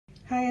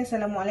Hai,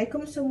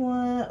 Assalamualaikum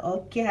semua.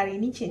 Okey,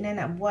 hari ni Cik Na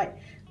nak buat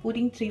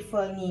puding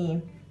triffle ni.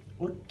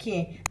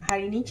 Okey,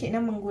 hari ni Cik Na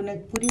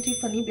menggunakan puding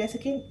triffle ni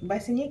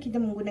biasanya kita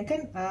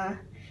menggunakan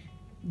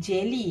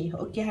jelly.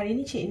 Okey, hari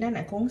ni Cik Na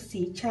nak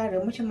kongsi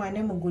cara macam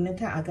mana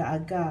menggunakan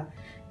agar-agar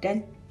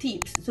dan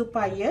tips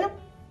supaya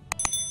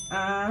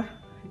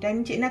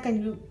dan Cik Na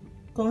akan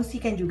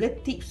kongsikan juga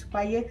tips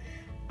supaya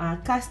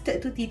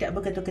kastad tu tidak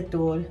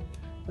berketul-ketul.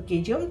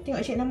 Okey, jom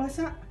tengok Cik Na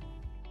masak.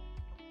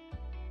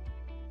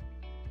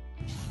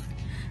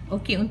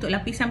 Okey, untuk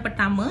lapisan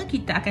pertama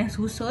kita akan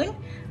susun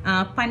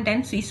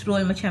pandan Swiss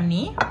roll macam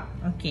ni.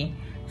 Okey,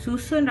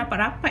 susun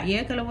rapat-rapat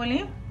ya kalau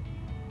boleh.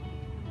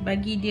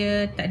 Bagi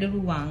dia tak ada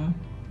ruang.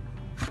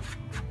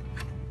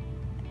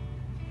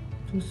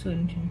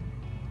 Susun macam ni.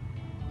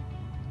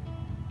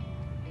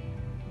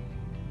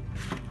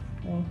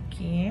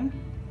 Okey.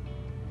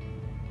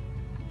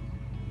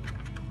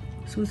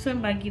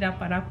 Susun bagi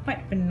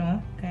rapat-rapat penuh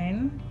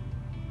kan.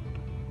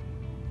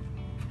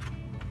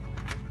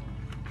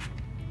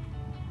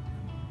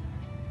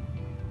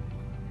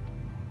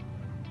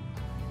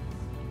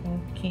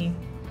 Okey.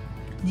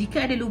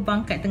 Jika ada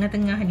lubang kat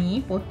tengah-tengah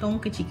ni, potong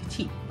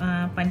kecil-kecil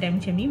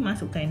pandan macam ni,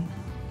 masukkan.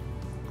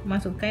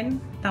 Masukkan,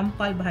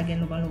 tampal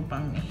bahagian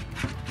lubang-lubang ni.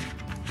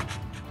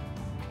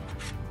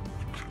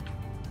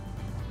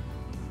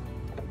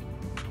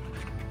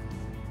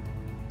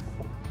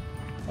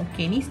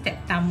 Okey, ni step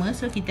pertama.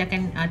 So kita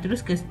akan terus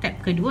ke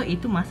step kedua,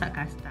 iaitu masak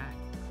kastad.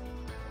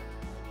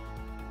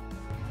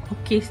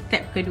 Okey,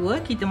 step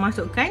kedua kita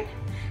masukkan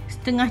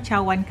setengah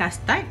cawan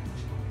kastad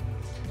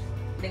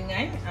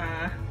dengan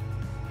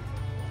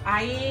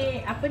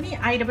air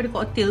air daripada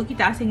koktail.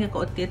 Kita asingkan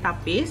koktail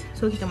tapis.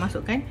 So kita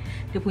masukkan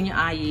dia punya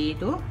air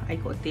tu, air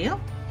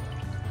koktail.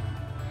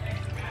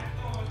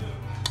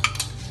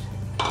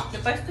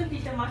 Lepas tu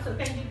kita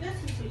masukkan juga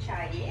susu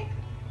cair.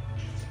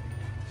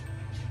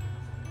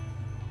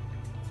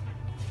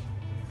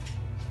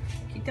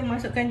 Kita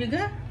masukkan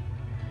juga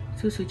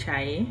susu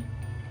cair.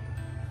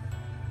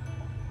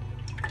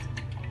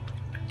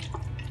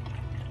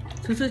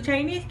 Susu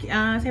cair ni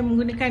saya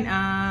menggunakan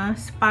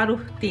separuh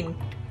tin.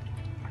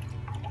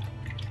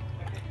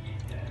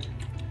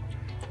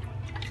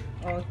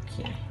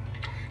 Okey.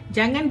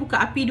 Jangan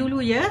buka api dulu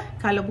ya.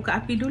 Kalau buka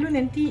api dulu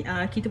nanti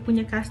kita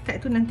punya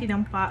kastad tu nanti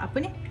nampak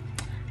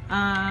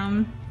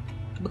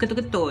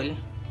berketul-ketul.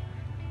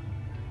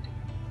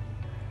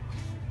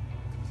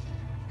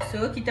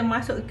 So kita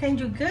masukkan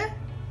juga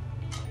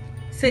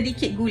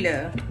sedikit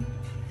gula.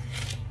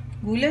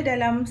 Gula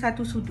dalam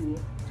 1 sudu,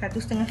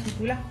 1,5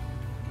 sudu lah.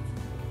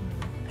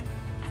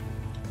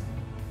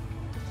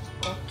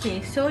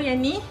 Okey, so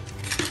yang ni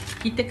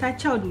kita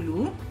kacau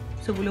dulu.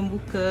 Sebelum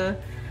buka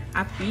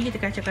api,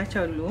 kita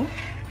kacau-kacau dulu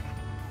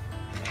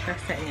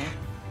kastadnya.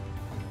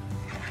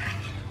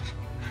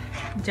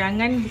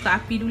 Jangan buka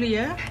api dulu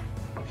ya.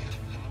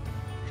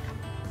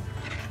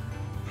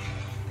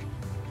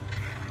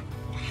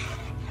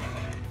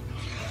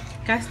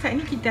 Kastad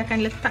ni kita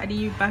akan letak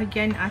di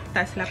bahagian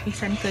atas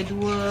lapisan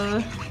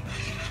kedua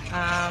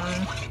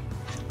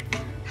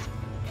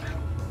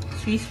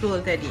Swiss roll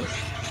tadi.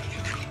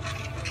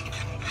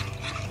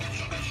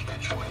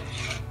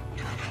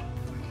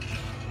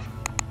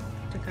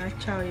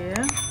 Kacau ya.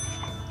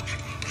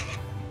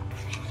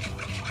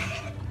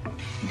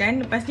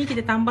 Dan lepas ni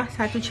kita tambah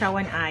 1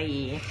 cawan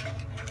air.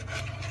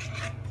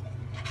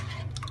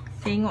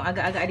 Tengok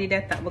agak-agak dia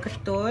dah tak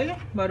berketul,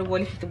 baru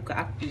boleh kita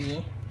buka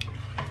api.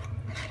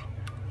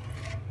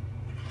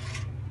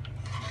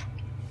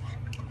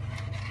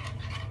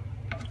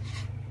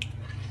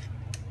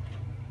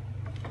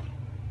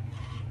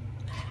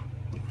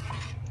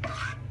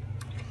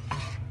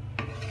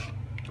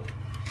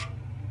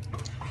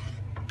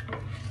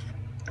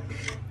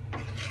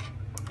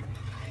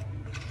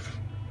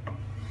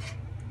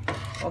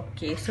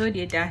 Okey, so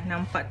dia dah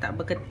nampak tak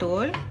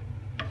berketul.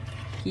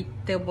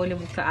 Kita boleh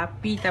buka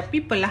api, tapi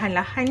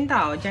perlahan-lahan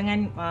tau.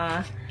 Jangan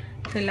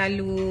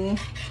terlalu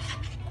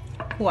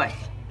kuat.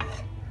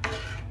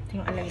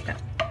 Tengok alam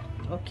tak?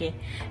 Okey,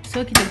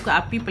 so kita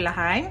buka api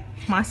perlahan.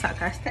 Masak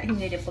kastad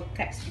hingga dia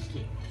pekat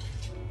sedikit.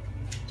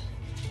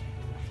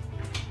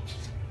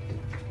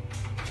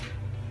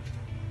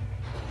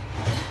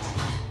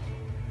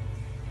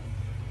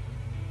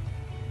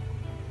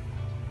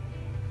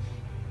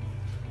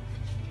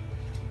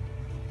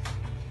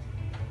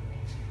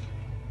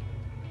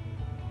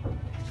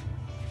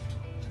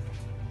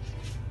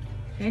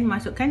 Dan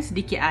masukkan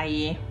sedikit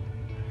air.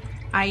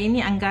 Air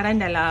ni anggaran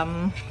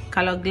dalam,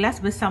 kalau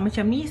gelas besar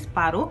macam ni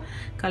separuh,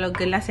 kalau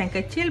gelas yang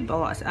kecil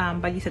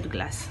bagi 1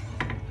 gelas.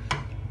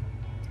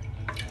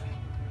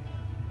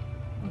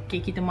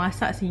 Okey, kita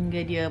masak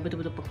sehingga dia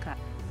betul-betul pekat.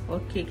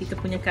 Okey, kita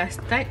punya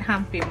kastad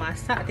hampir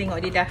masak. Tengok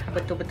dia dah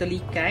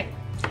betul-betul likat.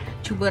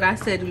 Cuba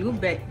rasa dulu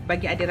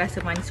bagi ada rasa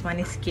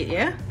manis-manis sikit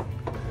ya.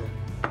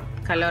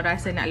 Kalau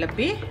rasa nak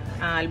lebih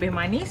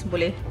manis,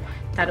 boleh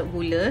taruh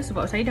gula.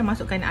 Sebab saya dah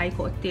masukkan air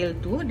koktail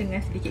tu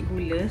dengan sedikit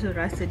gula. So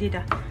rasa dia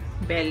dah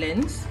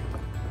balance.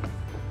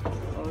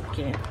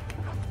 Okey.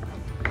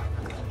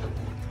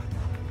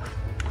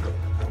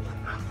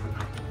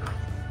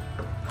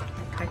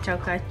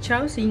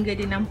 kacau-kacau sehingga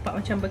dia nampak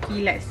macam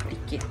berkilat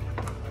sedikit.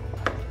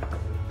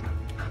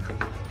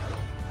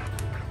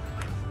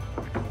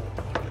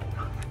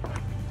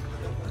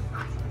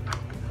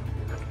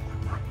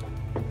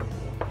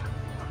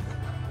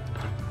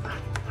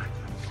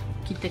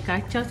 Kita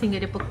kacau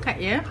sehingga dia pekat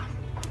ya.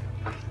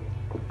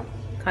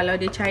 Kalau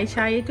dia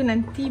cair-cair tu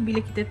nanti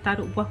bila kita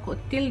taruh buah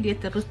koktail dia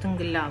terus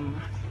tenggelam.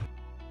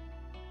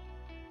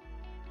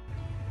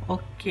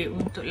 Okey,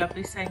 untuk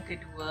lapisan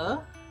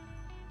kedua.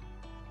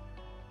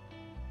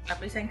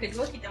 Lapisan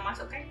kedua kita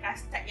masukkan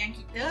kastad yang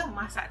kita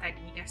masak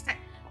tadi ni. Kastad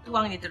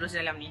tuang dia terus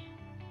dalam ni.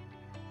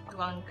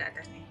 Tuang ke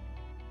atas ni.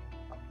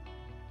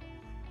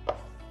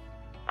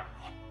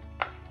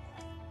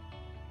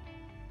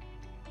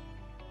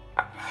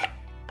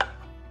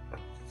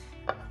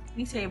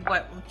 Ni saya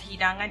buat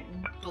hidangan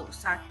untuk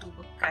satu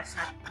bekas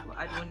satu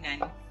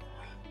adunan.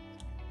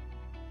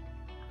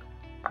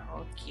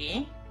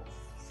 Okey.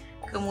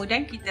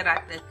 Kemudian kita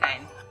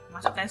ratakan.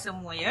 Masukkan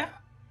semua ya.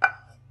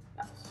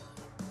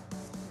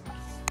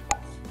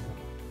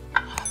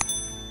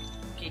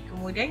 Okey,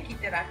 kemudian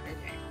kita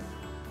ratakan.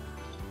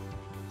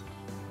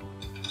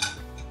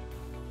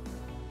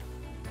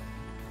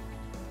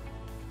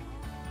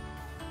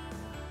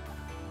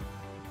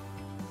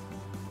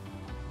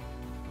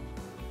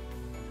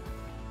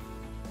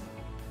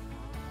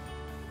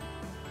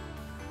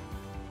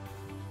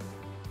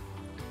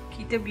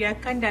 Kita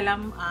biarkan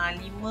dalam 5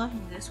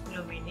 hingga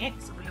 10 minit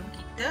sebelum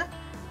kita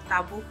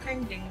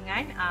taburkan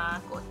dengan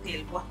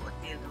koktail, buah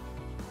koktail tu.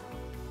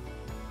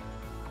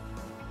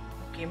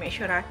 Okey, make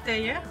sure rata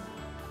ya.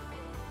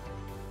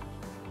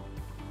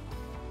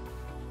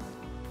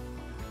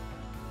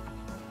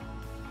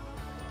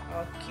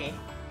 Okey.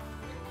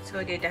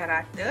 So dia dah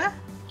rata,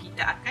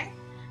 kita akan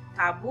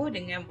tabur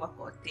dengan buah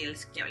koktail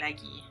sekejap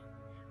lagi.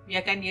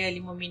 Biarkan dia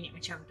 5 minit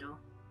macam tu.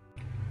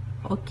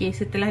 Okey,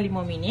 setelah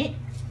 5 minit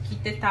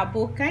kita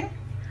taburkan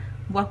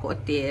buah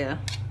koktail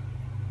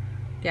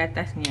di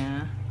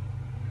atasnya.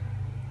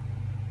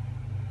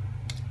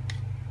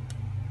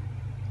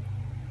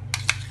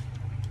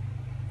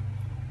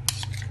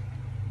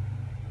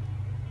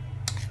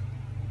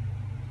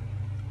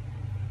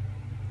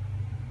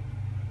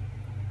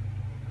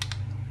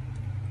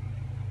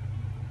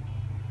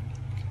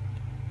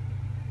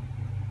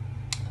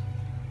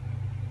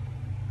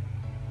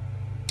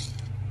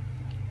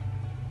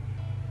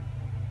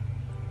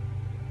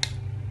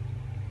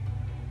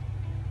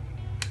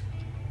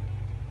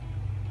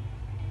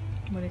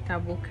 Boleh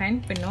taburkan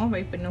penuh,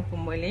 bagi penuh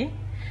pun boleh.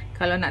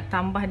 Kalau nak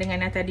tambah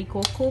dengan tadi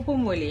koko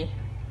pun boleh.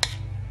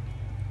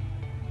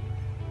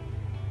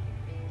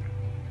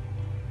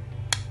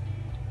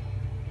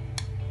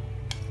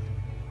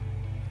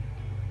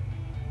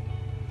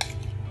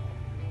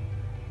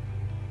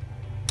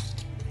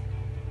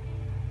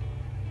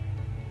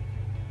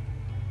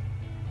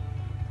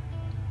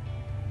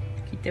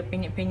 Kita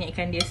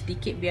penyek-penyekkan dia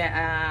sedikit biar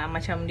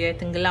macam dia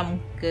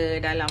tenggelam ke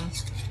dalam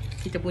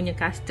kita punya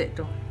kastad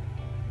tu.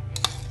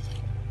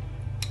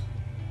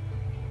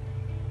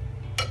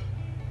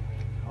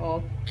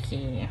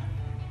 Okey.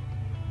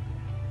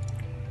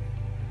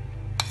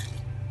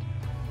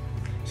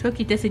 So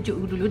kita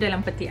sejuk dulu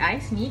dalam peti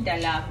ais ni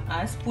dalam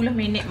 10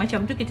 minit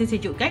macam tu kita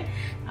sejukkan.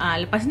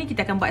 Lepas ni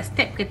kita akan buat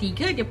step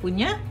ketiga, dia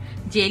punya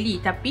jelly.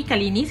 Tapi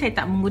kali ni saya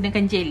tak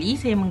menggunakan jelly,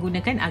 saya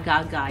menggunakan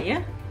agar-agar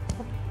ya.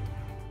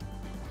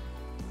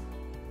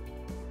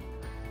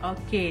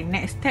 Okey,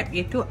 next step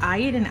iaitu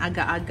air dan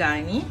agar-agar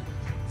ni.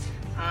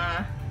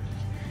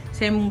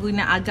 Saya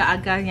menggunakan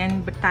agar-agar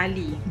yang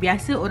bertali.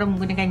 Biasa orang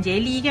menggunakan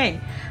jelly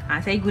kan.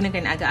 Saya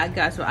gunakan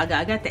agar-agar. So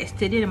agar-agar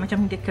tekstur dia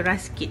macam dia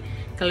keras sikit.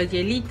 Kalau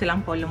jelly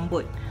terlampau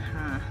lembut.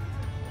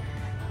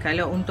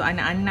 Kalau untuk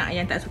anak-anak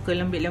yang tak suka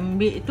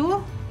lembik-lembik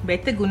tu,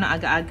 better guna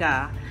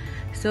agar-agar.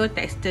 So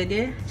tekstur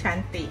dia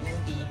cantik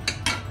nanti.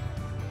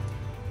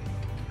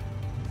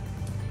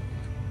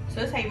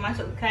 So saya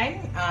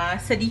masukkan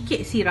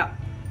sedikit sirap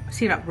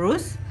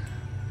rose.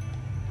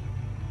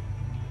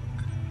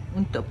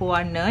 Untuk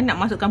pewarna, nak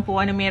masukkan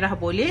pewarna merah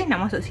boleh,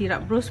 nak masuk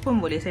sirap rose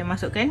pun boleh. Saya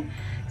masukkan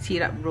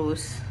sirap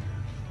rose.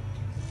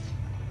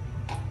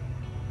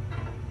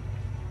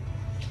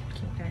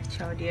 Okay,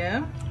 kacau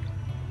dia.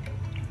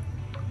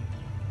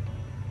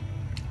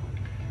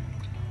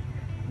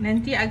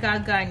 Nanti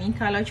agar-agar ni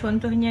kalau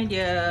contohnya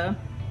dia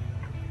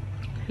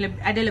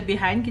ada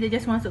lebihan, kita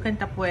just masukkan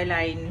Tupperware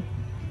lain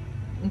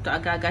untuk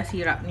agar-agar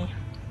sirap ni.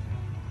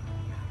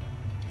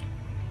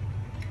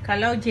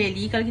 Kalau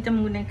jelly, kalau kita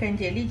menggunakan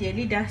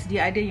jelly dah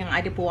sedia ada yang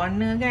ada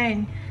pewarna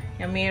kan,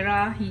 yang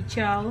merah,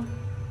 hijau.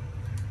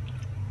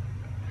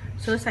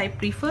 So saya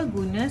prefer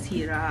guna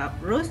sirap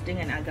rose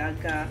dengan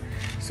agar-agar.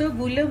 So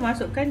gula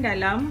masukkan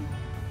dalam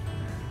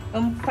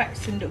 4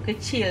 sendok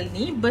kecil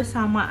ni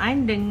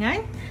bersamaan dengan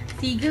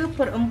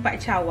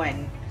 3/4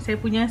 cawan. Saya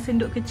punya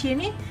sendok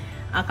kecil ni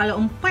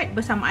kalau 4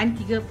 bersamaan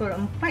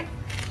 3/4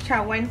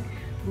 cawan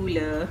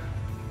gula.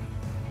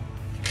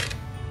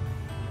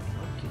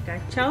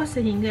 Kacau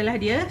sehinggalah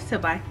dia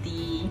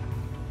sebati.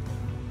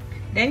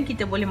 Dan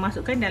kita boleh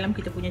masukkan dalam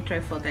kita punya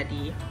truffle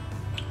tadi.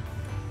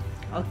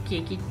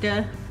 Okey,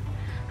 kita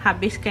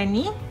habiskan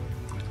ni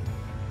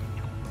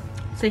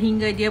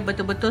sehingga dia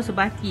betul-betul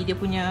sebati. Dia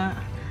punya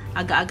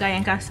agar-agar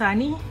yang kasar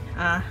ni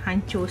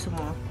hancur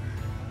semua.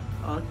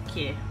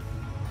 Okey.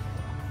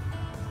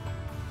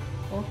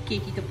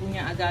 Okey, kita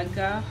punya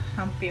agar-agar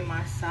hampir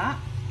masak.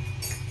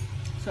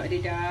 So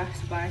dia dah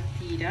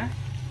sebati dah.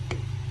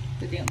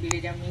 Kita tengok bila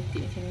dah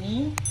menitik macam ni.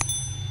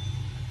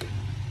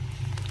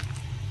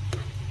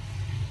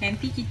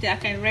 Nanti kita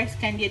akan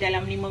restkan dia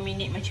dalam 5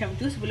 minit macam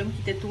tu sebelum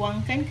kita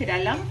tuangkan ke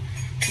dalam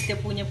kita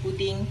punya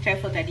puding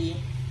truffle tadi.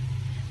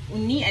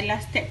 Ini adalah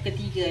step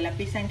ketiga,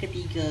 lapisan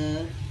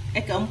ketiga.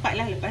 Keempat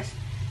lah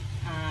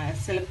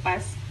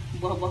selepas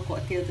buah-buah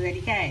koktail tu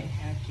tadi kan.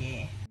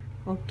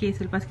 Okey,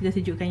 selepas kita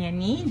sejukkan yang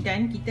ni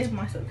dan kita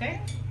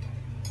masukkan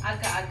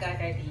agar-agar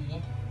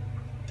tadi.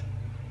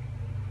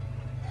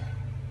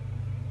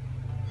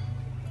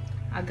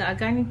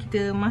 Agar-agar ni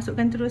kita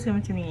masukkan terus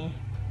macam ni.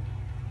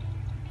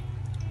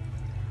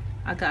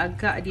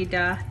 Agak-agak dia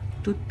dah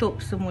tutup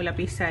semua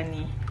lapisan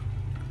ni.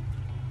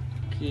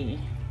 Okey.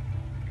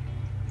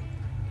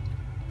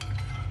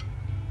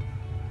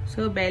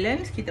 So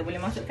balance kita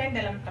boleh masukkan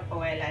dalam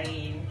tupperware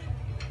lain.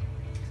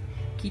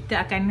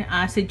 Kita akan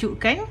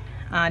sejukkan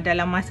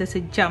dalam masa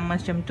sejam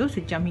macam tu,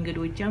 sejam hingga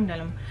 2 jam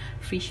dalam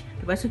fridge.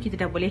 Lepas tu kita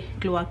dah boleh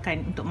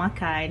keluarkan untuk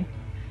makan.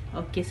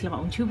 Okey,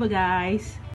 selamat mencuba guys.